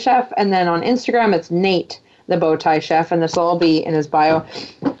Bowtie Chef. And then on Instagram, it's Nate, The Bowtie Chef. And this will all be in his bio.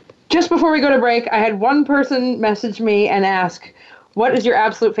 Just before we go to break, I had one person message me and ask, what is your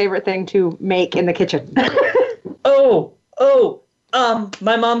absolute favorite thing to make in the kitchen?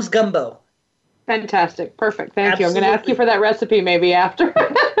 My mom's gumbo. Fantastic. Perfect. Thank you. I'm going to ask you for that recipe maybe after.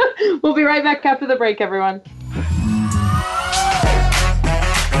 We'll be right back after the break, everyone.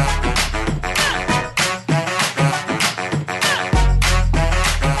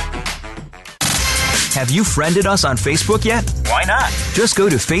 Have you friended us on Facebook yet? Why not? Just go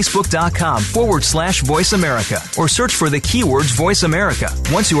to facebook.com/Voice America or search for the keywords Voice America.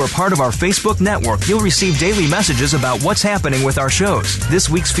 Once you are part of our Facebook network, you'll receive daily messages about what's happening with our shows, this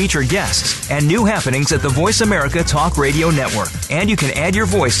week's featured guests, and new happenings at the Voice America Talk Radio Network. And you can add your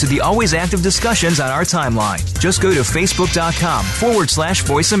voice to the always active discussions on our timeline. Just go to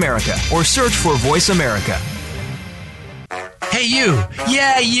facebook.com/Voice America or search for Voice America. Hey, you.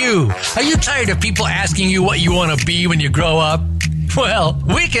 Yeah, you. Are you tired of people asking you what you want to be when you grow up? Well,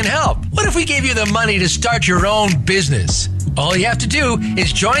 we can help. What if we gave you the money to start your own business? All you have to do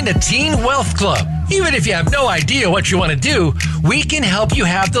is join the Teen Wealth Club. Even if you have no idea what you want to do, we can help you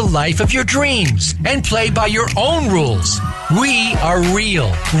have the life of your dreams and play by your own rules. We are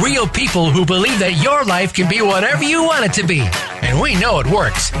real people who believe that your life can be whatever you want it to be. And we know it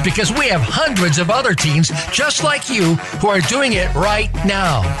works because we have hundreds of other teens just like you who are doing it right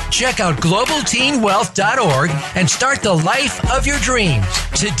now. Check out globalteenwealth.org and start the life of your dreams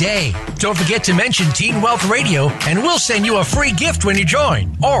today. Don't forget to mention Teen Wealth Radio and we'll send you a free gift when you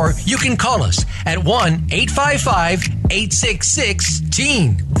join. Or you can call us at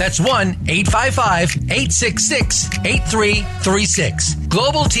 1-855-866-TEEN. That's 1-855-866-8336.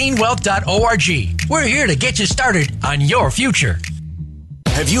 globalteenwealth.org. We're here to get you started on your future.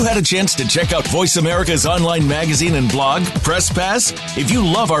 Have you had a chance to check out Voice America's online magazine and blog, Press Pass? If you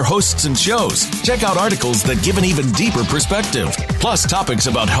love our hosts and shows, check out articles that give an even deeper perspective. Plus topics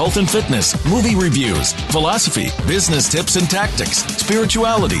about health and fitness, movie reviews, philosophy, business tips and tactics,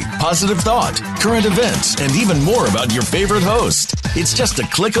 spirituality, positive thought, current events, and even more about your favorite host. It's just a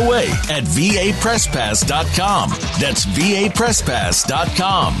click away at vapresspass.com. That's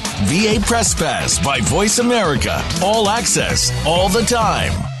vapresspass.com. VA Press Pass by Voice America. All access, all the time.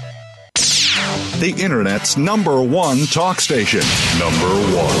 The Internet's #1 talk station.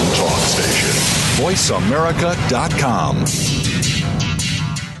 #1 talk station. VoiceAmerica.com.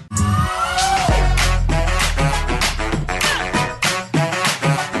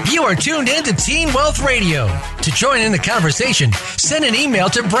 You are tuned in to Teen Wealth Radio. To join in the conversation, send an email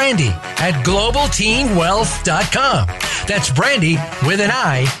to Brandy at globalteenwealth.com. That's Brandy with an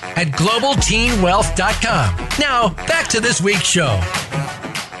I at globalteenwealth.com. Now, back to this week's show.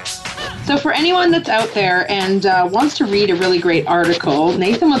 So for anyone that's out there and wants to read a really great article,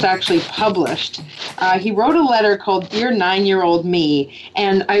 Nathan was actually published. He wrote a letter called Dear 9-Year-Old Me,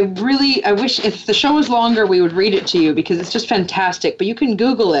 and I wish if the show was longer, we would read it to you because it's just fantastic. But you can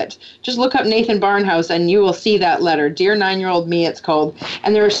Google it. Just look up Nathan Barnhouse and you will see that letter. Dear 9-Year-Old Me, it's called.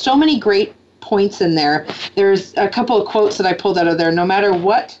 And there are so many great points in there. There's a couple of quotes that I pulled out of there. No matter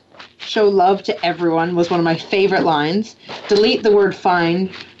what, show love to everyone was one of my favorite lines. Delete the word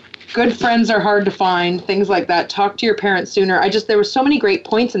find. Good friends are hard to find, things like that. Talk to your parents sooner. There were so many great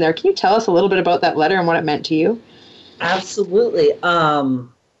points in there. Can you tell us a little bit about that letter and what it meant to you? Absolutely. That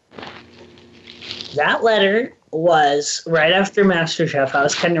letter was right after MasterChef. I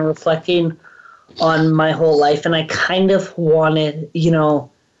was kind of reflecting on my whole life, and I kind of wanted,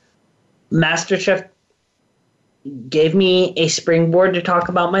 MasterChef gave me a springboard to talk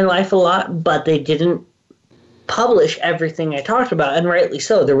about my life a lot, but they didn't publish everything I talked about, and rightly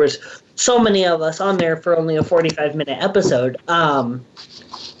so. There was so many of us on there for only a 45-minute episode. And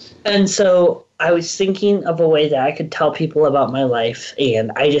so I was thinking of a way that I could tell people about my life, and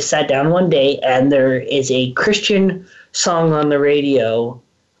I just sat down one day, and there is a Christian song on the radio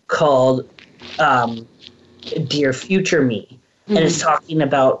called Dear Future Me. And it's talking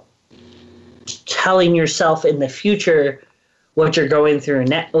about telling yourself in the future what you're going through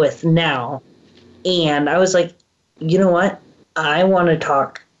with now. And I was like, you know what? I want to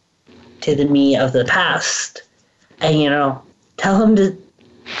talk to the me of the past and, tell him to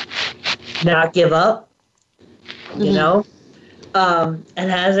not give up, you know? And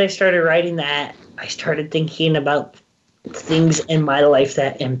as I started writing that, I started thinking about things in my life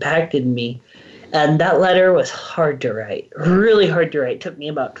that impacted me. And that letter was hard to write, really hard to write. It took me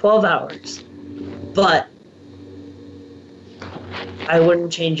about 12 hours. But I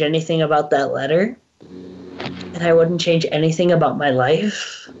wouldn't change anything about that letter. And I wouldn't change anything about my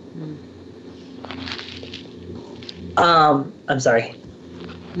life. I'm sorry.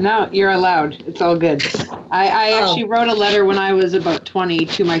 No, you're allowed. It's all good. I actually wrote a letter when I was about 20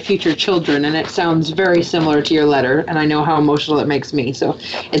 to my future children, and it sounds very similar to your letter, and I know how emotional it makes me. So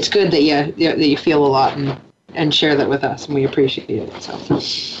it's good that you feel a lot and share that with us, and we appreciate it.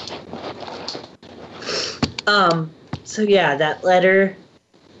 So yeah, that letter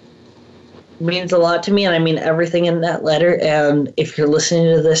means a lot to me, and I mean everything in that letter. And if you're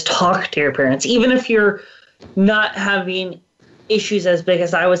listening to this, talk to your parents, even if you're not having issues as big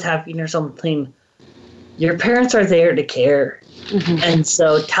as I was having or something. Your parents are there to care. And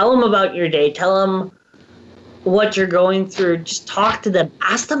so tell them about your day. Tell them what you're going through. Just talk to them.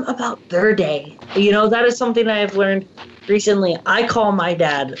 Ask them about their day. That is something I have learned recently. I call my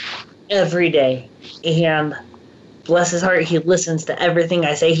dad every day, and bless his heart, he listens to everything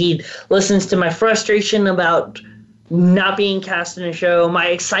I say. He listens to my frustration about not being cast in a show, my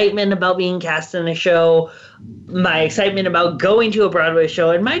excitement about being cast in a show, my excitement about going to a Broadway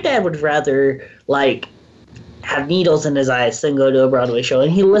show. And my dad would rather, have needles in his eyes than go to a Broadway show.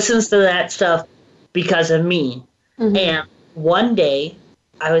 And he listens to that stuff because of me. And one day,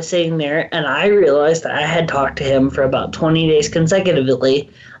 I was sitting there, and I realized that I had talked to him for about 20 days consecutively,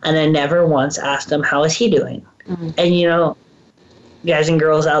 and I never once asked him, how is he doing? And, guys and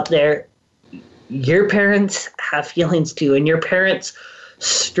girls out there, your parents have feelings too, and your parents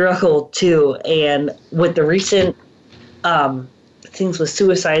struggle too. And with the recent things with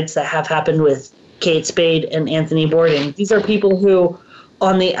suicides that have happened with Kate Spade and Anthony Bourdain, these are people who,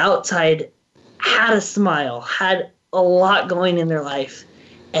 on the outside, had a smile, had a lot going in their life.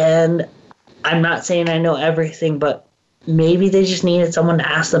 And I'm not saying I know everything, but maybe they just needed someone to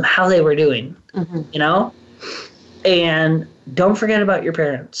ask them how they were doing, And don't forget about your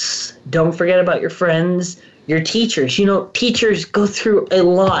parents. Don't forget about your friends, your teachers. Teachers go through a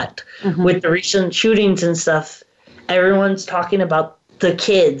lot with the recent shootings and stuff. Everyone's talking about the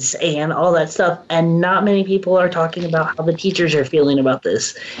kids and all that stuff, and not many people are talking about how the teachers are feeling about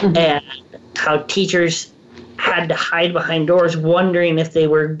this and how teachers had to hide behind doors wondering if they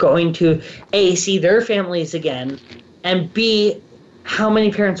were going to, A, see their families again, and B, how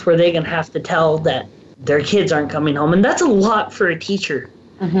many parents were they going to have to tell that their kids aren't coming home. And that's a lot for a teacher.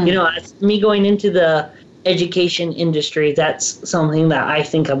 As me going into the education industry, that's something that I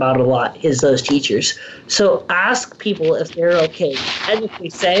think about a lot, is those teachers. So ask people if they're okay. And if they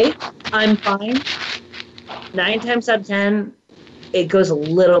say, I'm fine, 9 times out of 10, it goes a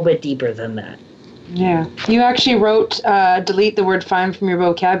little bit deeper than that. Yeah. You actually wrote, delete the word fine from your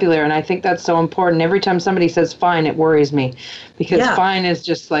vocabulary, and I think that's so important. Every time somebody says fine, it worries me, because fine is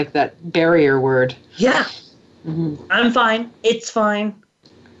just like that barrier word. Yeah. I'm fine. It's fine.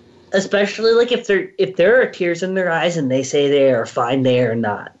 Especially if there are tears in their eyes and they say they are fine, they are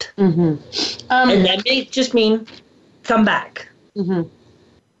not. And that may just mean come back.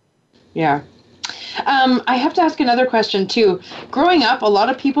 Yeah. I have to ask another question too. Growing up, a lot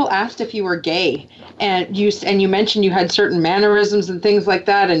of people asked if you were gay, and you mentioned you had certain mannerisms and things like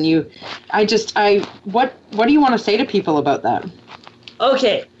that. And what do you want to say to people about that?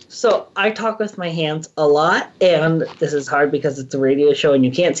 Okay, so I talk with my hands a lot, and this is hard because it's a radio show and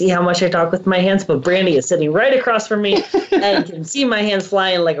you can't see how much I talk with my hands. But Brandy is sitting right across from me and can see my hands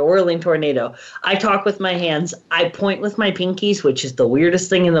flying like a whirling tornado. I talk with my hands. I point with my pinkies, which is the weirdest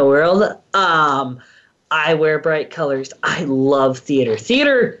thing in the world. I wear bright colors. I love theater.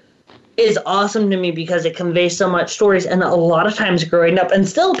 Theater is awesome to me because it conveys so much stories. And a lot of times growing up, and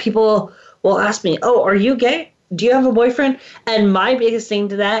still people will ask me, oh, are you gay? Do you have a boyfriend? And my biggest thing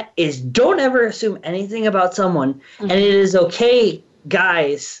to that is don't ever assume anything about someone. And it is okay,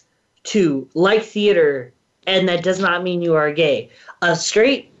 guys, to like theater, and that does not mean you are gay. A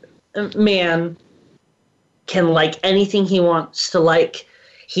straight man can like anything he wants to like.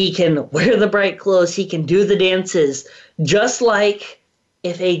 He can wear the bright clothes. He can do the dances. Just like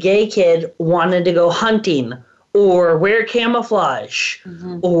if a gay kid wanted to go hunting or wear camouflage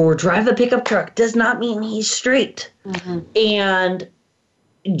or drive a pickup truck does not mean he's straight. And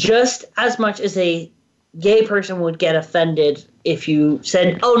just as much as a gay person would get offended if you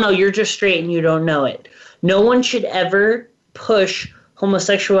said, oh, no, you're just straight and you don't know it. No one should ever push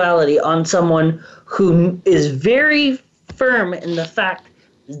homosexuality on someone who is very firm in the fact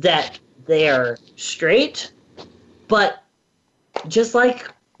that they are straight. But just like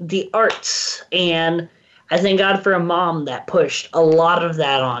the arts, and I thank God for a mom that pushed a lot of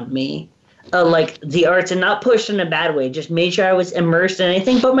that on me. Like the arts, and not pushed in a bad way, just made sure I was immersed in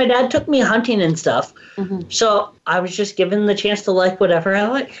anything. But my dad took me hunting and stuff. So I was just given the chance to like whatever I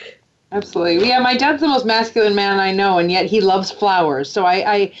like. Absolutely. Yeah, my dad's the most masculine man I know, and yet he loves flowers. So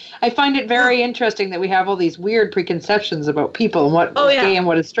I find it very interesting that we have all these weird preconceptions about people and what is gay and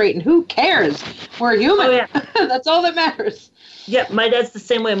what is straight, and who cares? We're human. That's all that matters. Yeah, my dad's the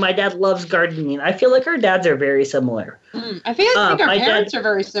same way. My dad loves gardening. I feel like our dads are very similar. I think our parents are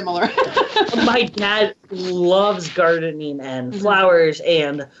very similar. My dad loves gardening and flowers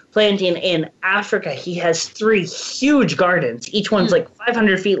and planting. In Africa, he has 3 huge gardens. Each one's like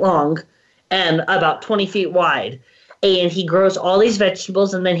 500 feet long and about 20 feet wide. And he grows all these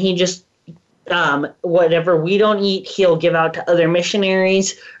vegetables, and then he just, whatever we don't eat, he'll give out to other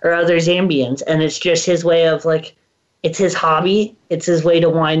missionaries or other Zambians. And it's just his way of like, it's his hobby. It's his way to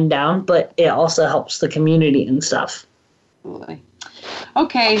wind down, but it also helps the community and stuff. Absolutely.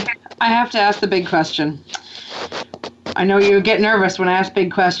 Okay, I have to ask the big question. I know you get nervous when I ask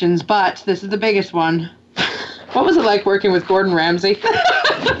big questions, but this is the biggest one. What was it like working with Gordon Ramsay?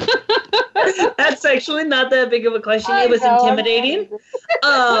 That's actually not that big of a question. It was intimidating.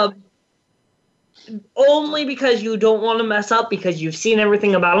 Only because you don't want to mess up because you've seen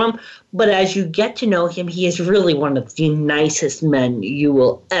everything about him. But as you get to know him, he is really one of the nicest men you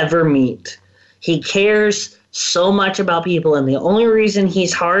will ever meet. He cares so much about people, and the only reason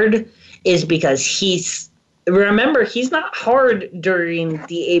he's hard is because remember, he's not hard during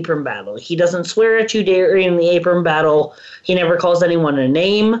the apron battle. He doesn't swear at you during the apron battle. He never calls anyone a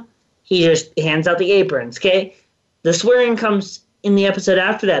name. He just hands out the aprons, okay? The swearing comes in the episode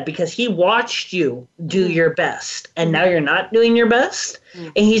after that because he watched you do your best, and now you're not doing your best,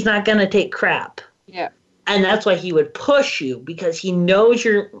 and he's not going to take crap. Yeah. And that's why he would push you, because he knows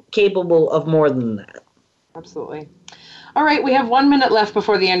you're capable of more than that. Absolutely. All right, we have 1 minute left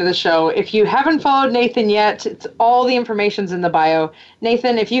before the end of the show. If you haven't followed Nathan yet, all the information's in the bio.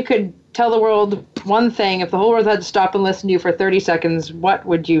 Nathan, if you could tell the world one thing, if the whole world had to stop and listen to you for 30 seconds, what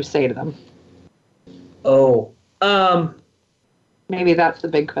would you say to them? Maybe that's the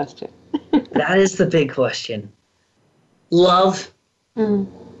big question. That is the big question. Love.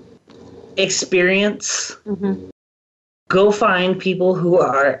 Experience. Go find people who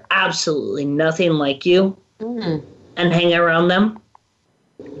are absolutely nothing like you and hang around them.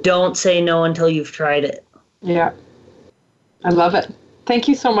 Don't say no until you've tried it. Yeah. I love it. Thank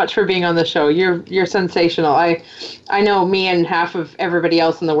you so much for being on the show. You're sensational. I know me and half of everybody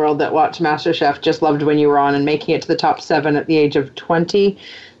else in the world that watched MasterChef just loved when you were on, and making it to the top 7 at the age of 20.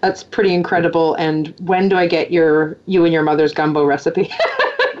 That's pretty incredible. And when do I get you and your mother's gumbo recipe?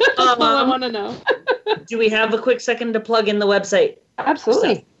 That's all I want to know. Do we have a quick second to plug in the website?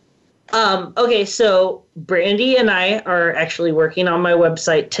 Absolutely. Okay, so Brandy and I are actually working on my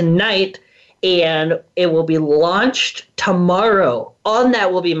website tonight, and it will be launched tomorrow. On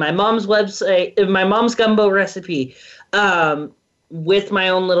that will be my mom's website, my mom's gumbo recipe, with my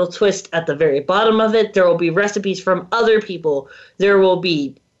own little twist at the very bottom of it. There will be recipes from other people. There will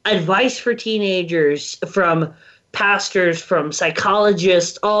be advice for teenagers from pastors, from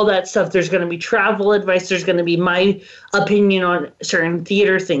psychologists, all that stuff. There's going to be travel advice. There's going to be my opinion on certain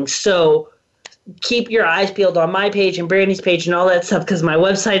theater things. So keep your eyes peeled on my page and Brandy's page and all that stuff, because my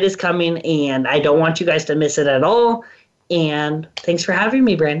website is coming and I don't want you guys to miss it at all. And thanks for having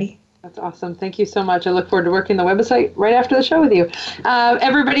me, Brandy. That's awesome. Thank you so much. I look forward to working the website right after the show with you.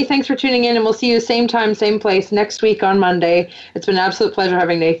 Everybody, thanks for tuning in, and we'll see you same time, same place next week on Monday. It's been an absolute pleasure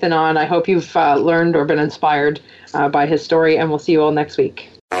having Nathan on. I hope you've learned or been inspired by his story, and we'll see you all next week.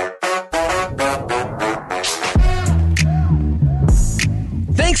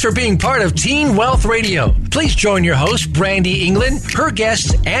 Thanks for being part of Teen Wealth Radio. Please join your host, Brandy England, her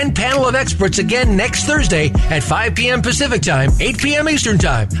guests, and panel of experts again next Thursday at 5 p.m. Pacific Time, 8 p.m. Eastern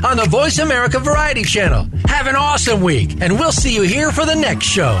Time on the Voice America Variety Channel. Have an awesome week, and we'll see you here for the next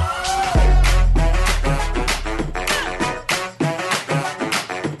show.